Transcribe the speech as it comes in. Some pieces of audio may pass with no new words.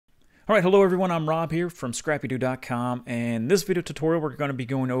All right, hello everyone, I'm Rob here from scrappydo.com, and in this video tutorial we're going to be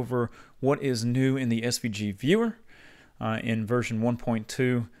going over what is new in the SVG Viewer in version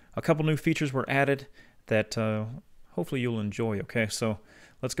 1.2. A couple new features were added that hopefully you'll enjoy. Okay, so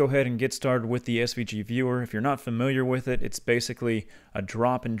let's go ahead and get started with the SVG Viewer. If you're not familiar with it, it's basically a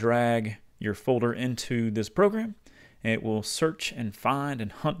drop and drag your folder into this program, and it will search and find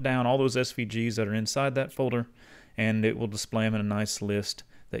and hunt down all those SVGs that are inside that folder, and it will display them in a nice list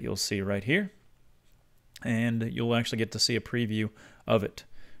that you'll see right here, and you'll actually get to see a preview of it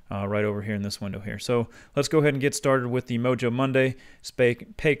right over here in this window here. So let's go ahead and get started with the Mojo Monday.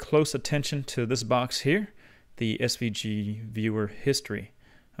 Pay close attention to this box here, the SVG Viewer History.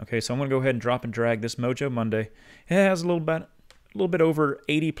 Okay, so I'm going to go ahead and drop and drag this Mojo Monday. It has a little bit over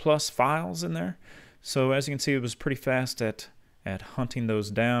 80 plus files in there. So as you can see, it was pretty fast at hunting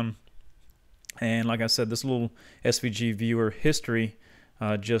those down. And like I said, this little SVG Viewer History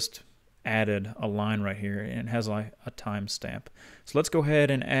just added a line right here, and it has like a timestamp. So let's go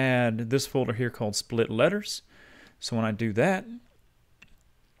ahead and add this folder here called Split Letters. So when I do that,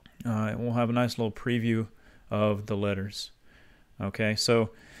 we'll have a nice little preview of the letters. Okay,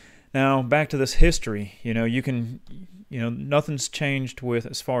 so now back to this history. Nothing's changed with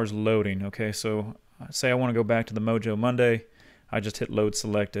as far as loading. Okay, so say I want to go back to the Mojo Monday, I just hit load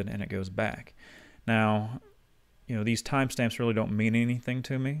selected and it goes back. Now, these timestamps really don't mean anything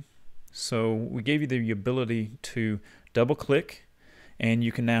to me. So we gave you the ability to double click and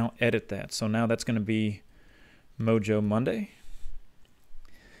you can now edit that. So now that's going to be Mojo Monday.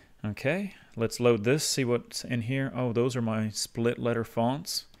 Okay, let's load this, see what's in here. Oh, those are my split letter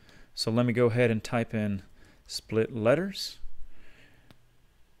fonts. So let me go ahead and type in split letters.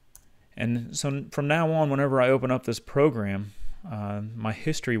 And so from now on, whenever I open up this program, my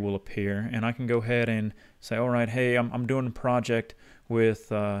history will appear, and I can go ahead and say, all right, hey, I'm doing a project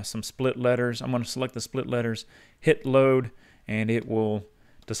with some split letters. I'm going to select the split letters, hit load, and it will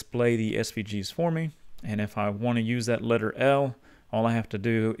display the SVGs for me. And if I want to use that letter L, all I have to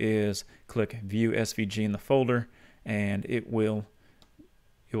do is click View SVG in the folder, and it will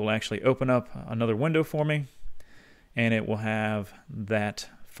actually open up another window for me, and it will have that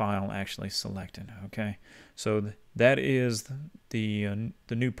file actually selected. Okay, so that is the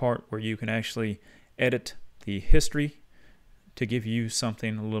new part where you can actually edit the history to give you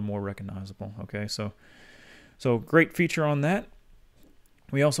something a little more recognizable. Okay, so great feature on that.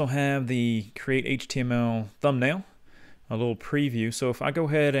 We also have the Create HTML Thumbnail, a little preview. So if I go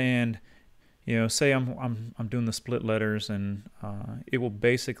ahead and say I'm doing the split letters, and it will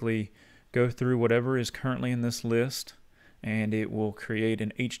basically go through whatever is currently in this list, and it will create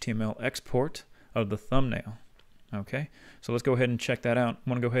an HTML export of the thumbnail. Okay, so let's go ahead and check that out. I'm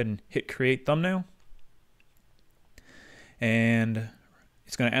going to go ahead and hit Create Thumbnail, and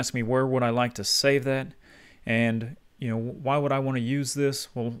it's going to ask me where would I like to save that, and why would I want to use this?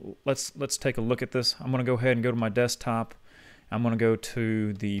 Well, let's take a look at this. I'm going to go ahead and go to my desktop. I'm going to go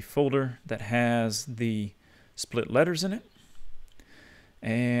to the folder that has the split letters in it,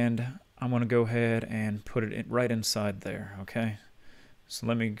 and I'm going to go ahead and put it right inside there. Okay, so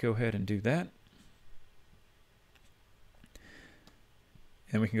let me go ahead and do that,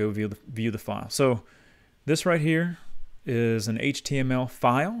 and we can go view the file. So this right here is an HTML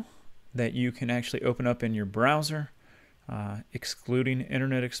file that you can actually open up in your browser, excluding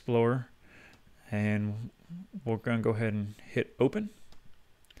Internet Explorer, and we're going to go ahead and hit open,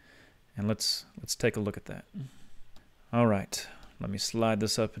 and let's take a look at that. All right, let me slide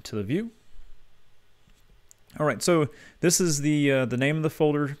this up into the view. All right, so this is the name of the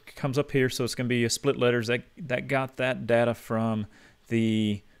folder comes up here, so it's going to be a split letters that got that data from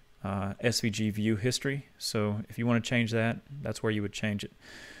the SVG View History. So if you want to change that, that's where you would change it.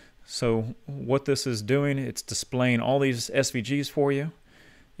 So what this is doing, it's displaying all these SVGs for you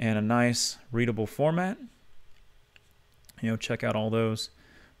in a nice readable format. Check out all those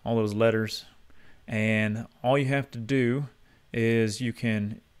letters, and all you have to do is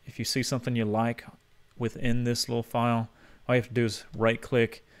if you see something you like within this little file, all you have to do is right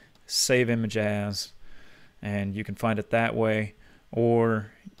click, save image as, and you can find it that way.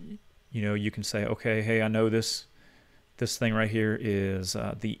 Or you can say, okay, hey, I know this thing right here is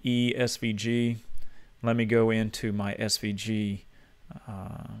the SVG. Let me go into my SVG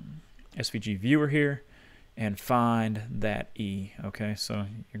Viewer here and find that E. Okay, so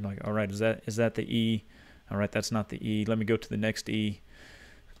you're like, all right, is that the E? All right, that's not the E. Let me go to the next E.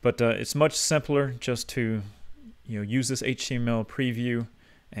 But it's much simpler just to use this HTML preview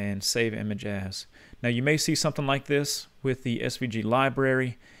and save image as. Now you may see something like this with the SVG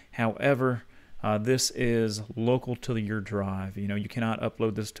library. However, This is local to your drive. You know, you cannot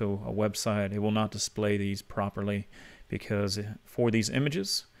upload this to a website. It will not display these properly because for these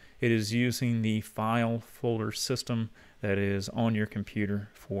images, it is using the file folder system that is on your computer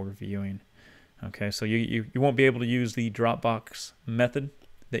for viewing. Okay, so you won't be able to use the Dropbox method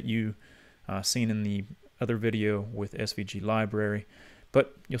that you seen in the other video with SVG Library,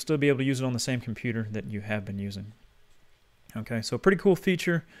 but you'll still be able to use it on the same computer that you have been using. Okay, so pretty cool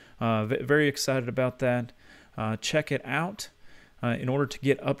feature. Very excited about that. Check it out. In order to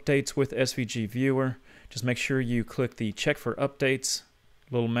get updates with SVG Viewer, just make sure you click the check for updates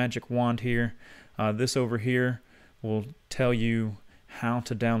little magic wand here. This over here will tell you how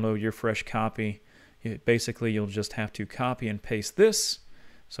to download your fresh copy. Basically, you'll just have to copy and paste this.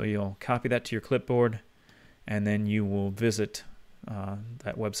 So you'll copy that to your clipboard, and then you will visit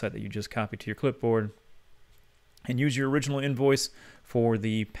that website that you just copied to your clipboard and use your original invoice for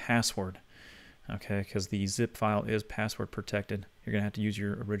the password. Okay, because the zip file is password protected. You're going to have to use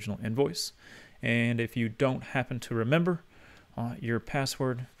your original invoice. And if you don't happen to remember your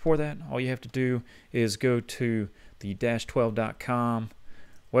password for that, all you have to do is go to the -12.com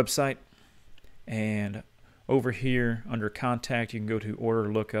website, and over here under contact you can go to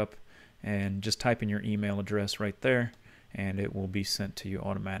order lookup and just type in your email address right there, and it will be sent to you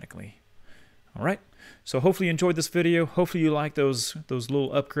automatically. Alright, so hopefully you enjoyed this video. Hopefully you like those little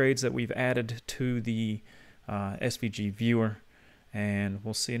upgrades that we've added to the SVG Viewer, and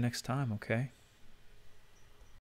we'll see you next time, okay?